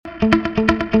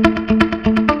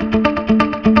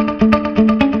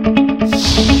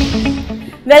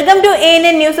Welcome to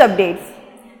ANN News Updates.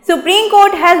 Supreme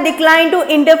Court has declined to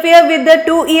interfere with the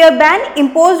 2-year ban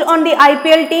imposed on the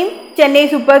IPL team Chennai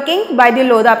Super Kings by the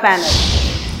Lodha panel.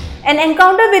 An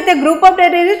encounter with a group of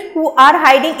terrorists who are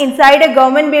hiding inside a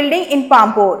government building in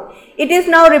Pampore. It is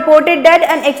now reported that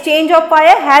an exchange of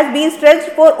fire has been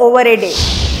stretched for over a day.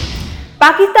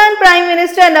 Pakistan Prime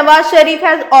Minister Nawaz Sharif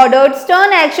has ordered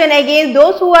stern action against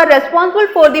those who are responsible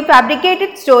for the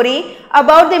fabricated story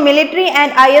about the military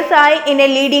and ISI in a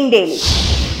leading daily.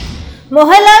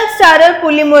 Mohanlal starrer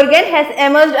Pulli Murugan has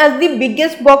emerged as the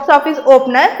biggest box office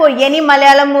opener for any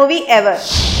Malayalam movie ever.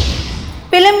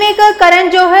 Filmmaker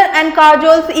Karan Johar and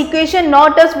Kajol's equation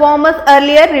not as warm as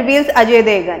earlier reveals Ajay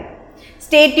Devgan.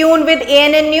 Stay tuned with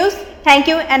ANN News. Thank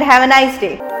you and have a nice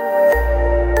day.